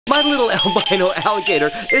My little albino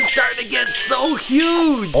alligator is starting to get so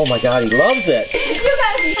huge. Oh my God, he loves it. You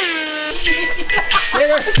guys. Get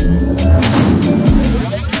her.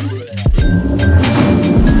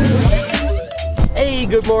 Hey,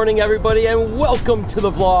 good morning everybody and welcome to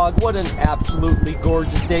the vlog. What an absolutely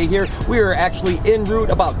gorgeous day here. We are actually en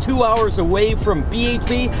route about 2 hours away from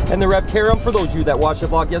BHB and the Reptarium. For those of you that watched the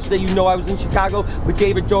vlog yesterday, you know I was in Chicago with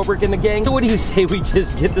David Jobrick and the gang. So what do you say we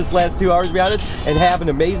just get this last 2 hours behind us and have an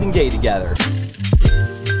amazing day together?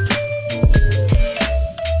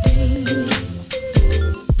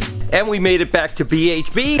 And we made it back to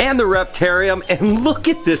BHB and the Reptarium, and look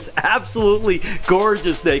at this absolutely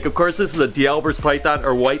gorgeous snake. Of course, this is a D'Albert's python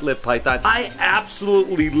or white-lipped python. I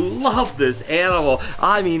absolutely love this animal.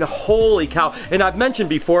 I mean, holy cow. And I've mentioned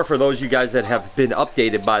before, for those of you guys that have been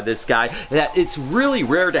updated by this guy, that it's really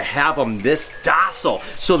rare to have him this docile.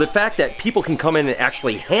 So the fact that people can come in and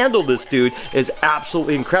actually handle this dude is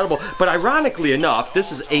absolutely incredible. But ironically enough,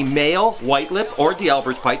 this is a male white-lipped or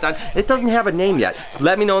D'Albert's python. It doesn't have a name yet.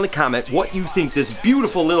 Let me know in the comments what you think this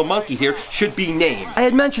beautiful little monkey here should be named. I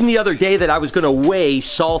had mentioned the other day that I was going to weigh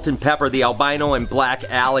Salt and Pepper, the albino and black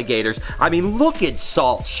alligators. I mean, look at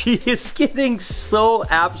Salt. She is getting so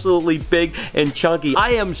absolutely big and chunky.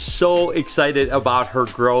 I am so excited about her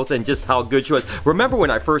growth and just how good she was. Remember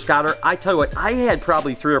when I first got her? I tell you what, I had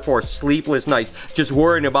probably 3 or 4 sleepless nights just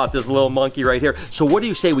worrying about this little monkey right here. So what do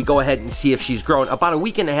you say we go ahead and see if she's grown? About a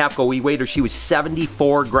week and a half ago, we weighed her. She was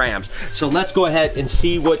 74 grams. So let's go ahead and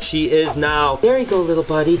see what she is now. There you go, little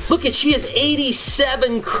buddy. Look at, she is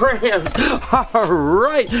 87 grams. All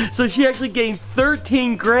right, so she actually gained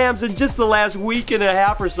 13 grams in just the last week and a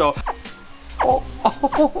half or so.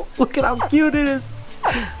 Oh, look at how cute it is.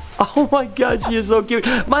 Oh my God, she is so cute.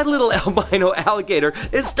 My little albino alligator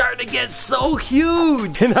is starting to get so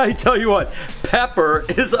huge. And I tell you what, Pepper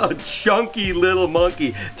is a chunky little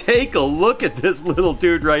monkey. Take a look at this little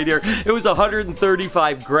dude right here. It was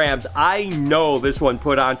 135 grams. I know this one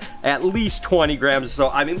put on at least 20 grams or so.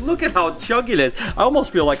 I mean, look at how chunky it is. I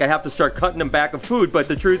almost feel like I have to start cutting him back of food, but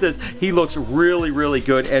the truth is, he looks really, really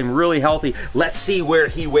good and really healthy. Let's see where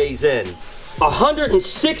he weighs in.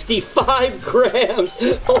 165 grams.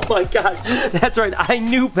 Oh my gosh. That's right. I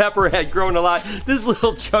knew Pepper had grown a lot. This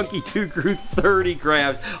little chunky dude grew 30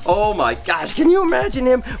 grams. Oh my gosh. Can you imagine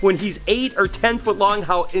him when he's 8 or 10 foot long?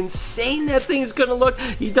 How insane that thing is going to look.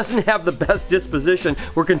 He doesn't have the best disposition.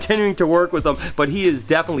 We're continuing to work with him, but he is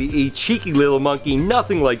definitely a cheeky little monkey.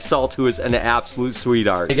 Nothing like Salt, who is an absolute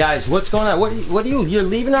sweetheart. Hey guys, what's going on? What are you? You're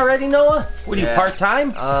leaving already, Noah? What are you,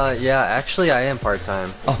 part-time? Yeah, actually I am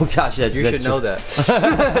part-time. Oh gosh, you should know that.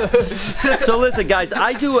 So listen guys,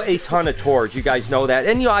 I do a ton of tours, you guys know that,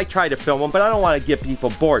 and you know I try to film them, but I don't want to get people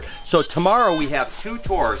bored. So tomorrow we have 2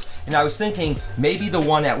 tours, and I was thinking maybe the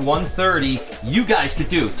one at 1:30 you guys could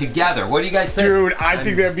do together. What do you guys think? Dude, I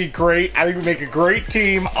think that'd be great. I think we make a great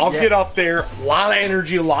team. I'll get up there, a lot of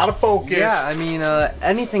energy, a lot of focus. Yeah, I mean,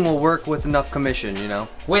 anything will work with enough commission, you know?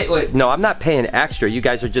 Wait, no, I'm not paying extra. You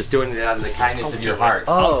guys are just doing it out of the kindness of your heart.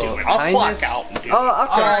 I'll do it. I'll clock out and do it. Oh,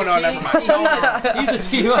 okay. All right, he's a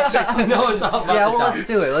team. Knows all about yeah, the well, time. let's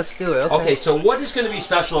do it. Let's do it. Okay, so what is going to be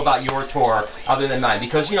special about your tour other than mine?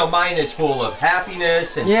 Because, you know, mine is full of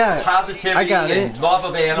happiness and positivity and love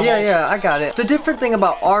of animals. Yeah, I got it. The different thing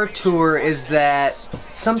about our tour is that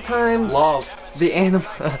sometimes the animal,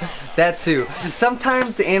 that too.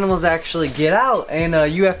 Sometimes the animals actually get out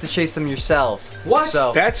and you have to chase them yourself. What?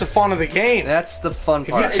 So that's the fun of the game. That's the fun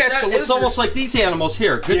part. It's almost like these animals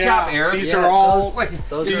here. Good job, Eric. These are all...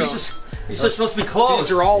 These are supposed to be closed.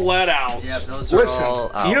 These are all let outs. Yeah, those are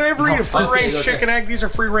all out. You know, ever eat a free-range chicken egg? These are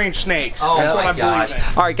free-range snakes. Oh that's my what gosh.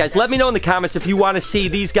 I'm All right, guys, let me know in the comments if you want to see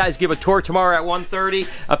these guys give a tour tomorrow at 1:30.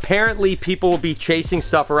 Apparently, people will be chasing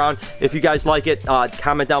stuff around. If you guys like it,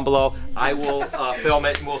 comment down below. I will film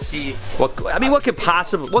it, and we'll see what could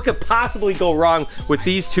possibly go wrong with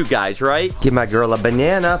these 2 guys, right? Give my girl a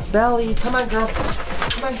banana. Belly, come on, girl. Come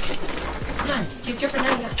on. Come on, get your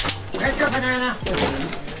banana. Where's your banana?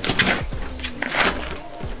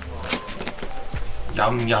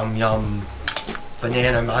 Yum, yum, yum.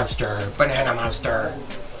 Banana monster. Banana monster.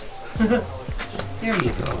 There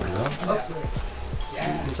you go, girl. Oh.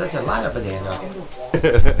 Such a lot of banana.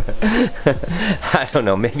 I don't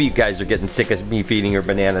know, maybe you guys are getting sick of me feeding her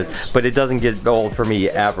bananas, but it doesn't get old for me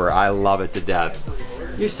ever. I love it to death.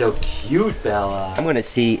 You're so cute, Bella. I'm gonna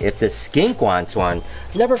see if the skink wants one.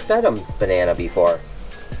 Never fed him banana before.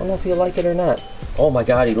 I don't know if he'll like it or not. Oh my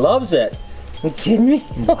God, he loves it. Are you kidding me?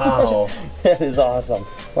 Wow. That is awesome.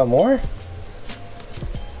 Want more?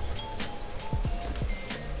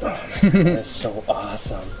 Oh my God, that's so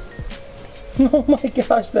awesome. Oh my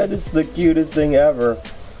gosh, that is the cutest thing ever.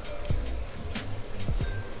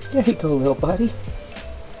 There you go, little buddy.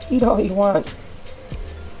 Eat all you want.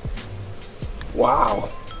 Wow.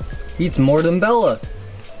 Eats more than Bella.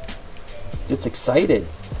 It's excited.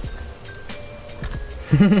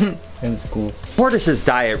 That's cool. Tortoise's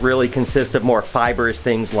diet really consists of more fibrous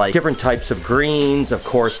things like different types of greens, of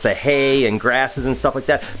course the hay and grasses and stuff like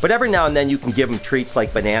that. But every now and then you can give him treats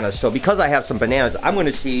like bananas. So because I have some bananas, I'm going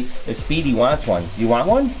to see if Speedy wants one. You want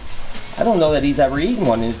one? I don't know that he's ever eaten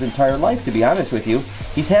one in his entire life, to be honest with you.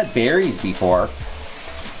 He's had berries before.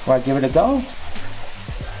 Want to give it a go?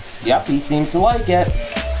 Yep, he seems to like it.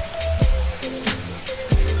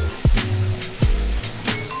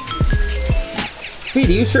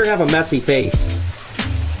 Speedy, you sure have a messy face.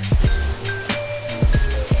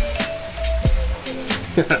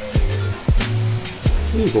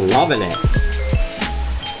 He's loving it.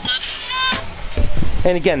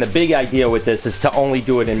 And again, the big idea with this is to only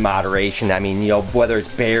do it in moderation. I mean, you know, whether it's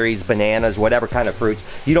berries, bananas, whatever kind of fruits,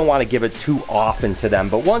 you don't want to give it too often to them.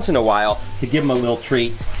 But once in a while, to give them a little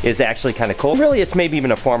treat is actually kind of cool. Really, it's maybe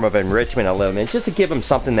even a form of enrichment a little bit, just to give them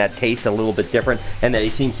something that tastes a little bit different and that he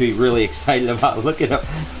seems to be really excited about. Look at him.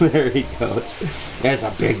 There he goes. There's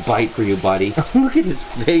a big bite for you, buddy. Look at his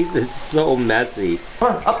face. It's so messy.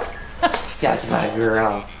 Come on, up. That's my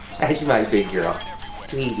girl. That's my big girl.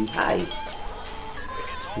 Sweetie, hi.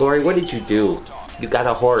 Lori, what did you do? You got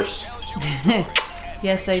a horse.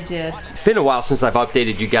 Yes, I did. Been a while since I've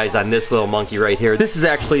updated you guys on this little monkey right here. This is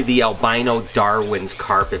actually the albino Darwin's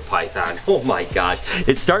carpet python. Oh my gosh,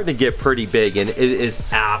 it's starting to get pretty big and it is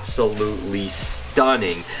absolutely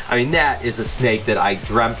stunning. I mean, that is a snake that I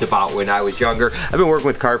dreamt about when I was younger. I've been working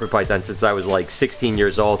with carpet python since I was like 16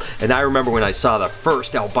 years old, and I remember when I saw the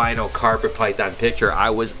first albino carpet python picture, I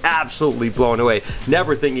was absolutely blown away,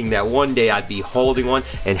 never thinking that one day I'd be holding one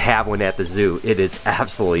and have one at the zoo. It is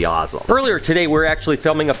absolutely awesome. Earlier today, we were actually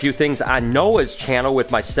filming a few things on Noah's channel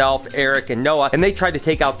with myself, Eric, and Noah, and they tried to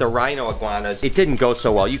take out the rhino iguanas. It didn't go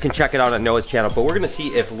so well. You can check it out on Noah's channel, but we're gonna see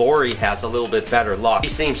if Lori has a little bit better luck. She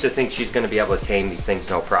seems to think she's gonna be able to tame these things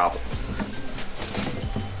no problem.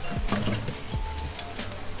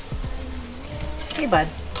 Hey, bud.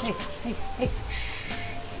 Hey, hey, hey.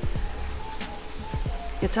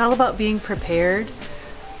 It's all about being prepared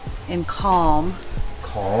and calm.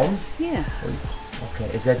 Calm? Yeah.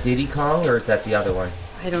 Okay, is that Diddy Kong or is that the other one?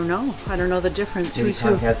 I don't know. I don't know the difference. Diddy Who's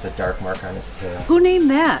Kong who? has the dark mark on his tail. Who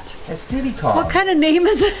named that? It's Diddy Kong. What kind of name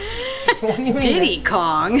is it? What do you mean? Diddy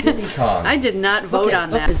Kong. Diddy Kong. I did not vote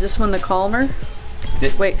on that. look. Is this one the calmer?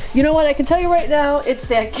 Wait, you know what? I can tell you right now, it's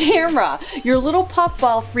that camera. Your little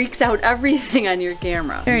puffball freaks out everything on your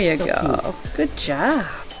camera. There you go. Good job.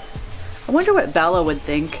 I wonder what Bella would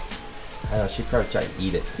think. I don't know, she'd probably try to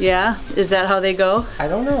eat it. Yeah? Is that how they go? I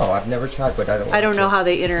don't know. I've never tried, but I don't know how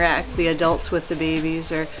they interact, the adults with the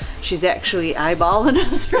babies, or she's actually eyeballing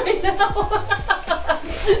us right now.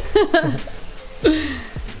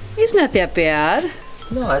 He's not that bad.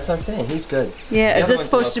 No, that's what I'm saying. He's good. Yeah, The is other this one's a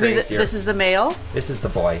supposed to be little this is the male? This is the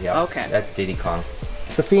boy, yeah. Okay. That's Diddy Kong.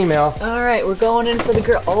 The female. All right, we're going in for the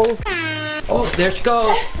girl. Oh. Oh, there she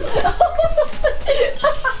goes.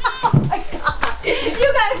 Oh my god.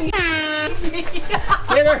 You gotta be me.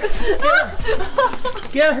 Get her.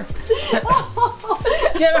 Get her.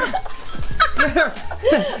 Get her. Get her.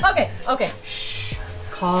 Okay, okay. Shh.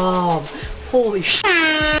 Calm. Holy sh.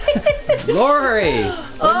 Lori,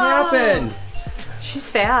 what happened? She's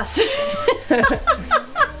fast.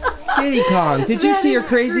 Diddy Kong, did you see your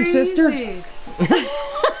crazy sister?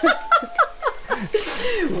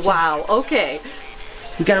 Wow, okay.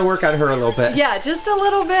 You gotta work on her a little bit. Yeah, just a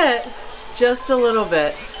little bit. Just a little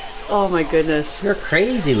bit. Oh my goodness. You're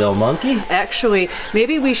crazy, little monkey. Actually,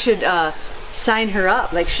 maybe we should sign her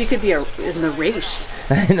up. Like, she could be in the race.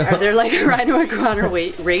 I know. Are there like rhino iguana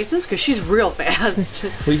races? Because she's real fast.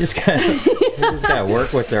 We just gotta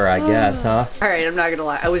work with her, I guess, huh? All right, I'm not gonna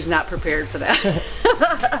lie. I was not prepared for that.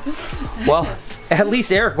 Well, at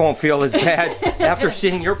least Eric won't feel as bad after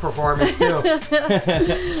seeing your performance too.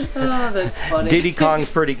 Oh, that's funny. Diddy Kong's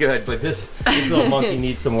pretty good, but this little monkey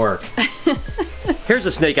needs some work. Here's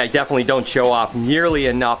a snake I definitely don't show off nearly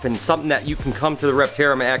enough, and something that you can come to the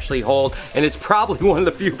Reptarium and actually hold, and it's probably one of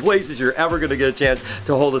the few places you're ever going to get a chance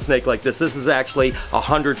to hold a snake like this. This is actually a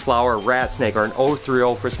 100-flower rat snake, or an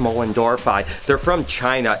Othriophis moellendorfi. They're from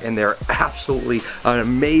China, and they're absolutely an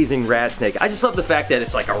amazing rat snake. I just love the fact that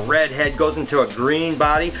it's like a red head, goes into a green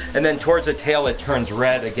body, and then towards the tail it turns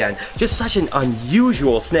red again. Just such an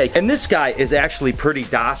unusual snake. And this guy is actually pretty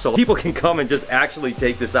docile. People can come and just actually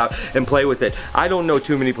take this out and play with it. I don't know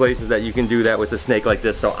too many places that you can do that with a snake like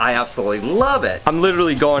this, so I absolutely love it. I'm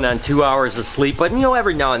literally going on 2 hours of sleep, but you know,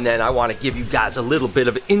 every now and then I want to give you guys a little bit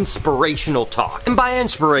of inspirational talk. And by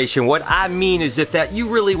inspiration, what I mean is if that you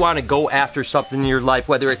really want to go after something in your life,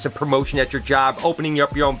 whether it's a promotion at your job, opening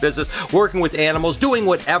up your own business, working with animals, doing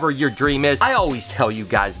whatever your dream is, I always tell you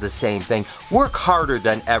guys the same thing. Work harder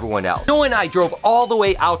than everyone else. Noah and I drove all the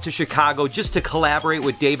way out to Chicago just to collaborate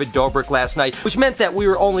with David Dobrik last night, which meant that we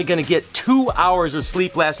were only going to get 2 hours of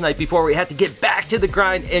sleep last night before we had to get back to the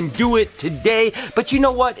grind and do it today. But you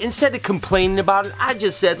know what? Instead of complaining about it, I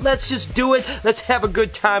just said, let's just do it. Let's have a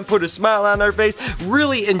good time, put a smile on our face,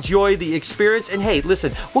 really enjoy the experience, and hey,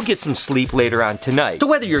 listen, we'll get some sleep later on tonight. So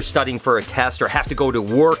whether you're studying for a test or have to go to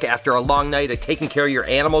work after a long night of taking care of your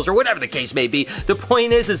animals or whatever the case may be, the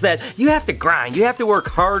point is that you have to grind. You have to work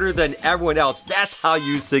harder than everyone else. That's how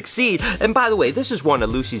you succeed. And by the way, this is one of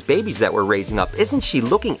Lucy's babies that we're raising up. Isn't she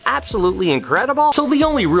looking absolutely incredible? So the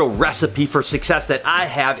only real recipe for success that I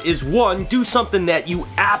have is 1, do something that you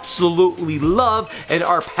absolutely love and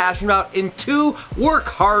are passionate about, and 2, work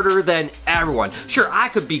harder than everyone. Sure, I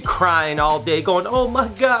could be crying all day going, oh my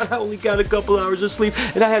God, I only got a couple hours of sleep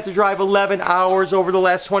and I had to drive 11 hours over the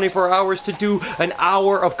last 24 hours to do an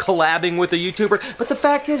hour of collabing with a YouTuber. But the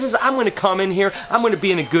fact is I'm going to come in here, I'm going to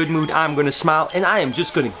be in a good mood, I'm going to smile, and I am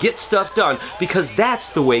just going to get stuff done because that's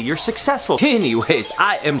the way you're successful. Anyways,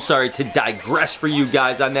 I am sorry to digress for you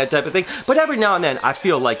guys on that type of thing, but every now and then I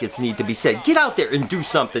feel like it's need to be said. Get out there and do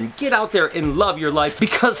something. Get out there and love your life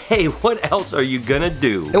because hey, what else are you gonna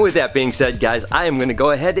do? And with that being said, guys, I am gonna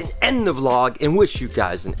go ahead and end the vlog and wish you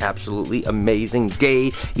guys an absolutely amazing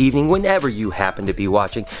day, evening, whenever you happen to be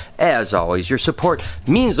watching. As always, your support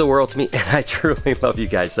means the world to me and I truly love you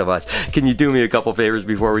guys so much. Can you do me a couple favors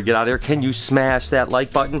before we get out of here? Can you smash that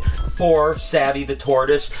like button for Savvy the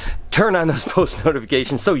Tortoise? Turn on those post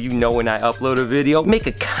notifications so you know when I upload a video. Make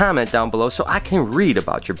a comment down below so I can read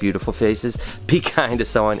about your beautiful faces. Be kind to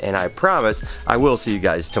someone, and I promise I will see you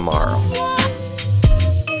guys tomorrow.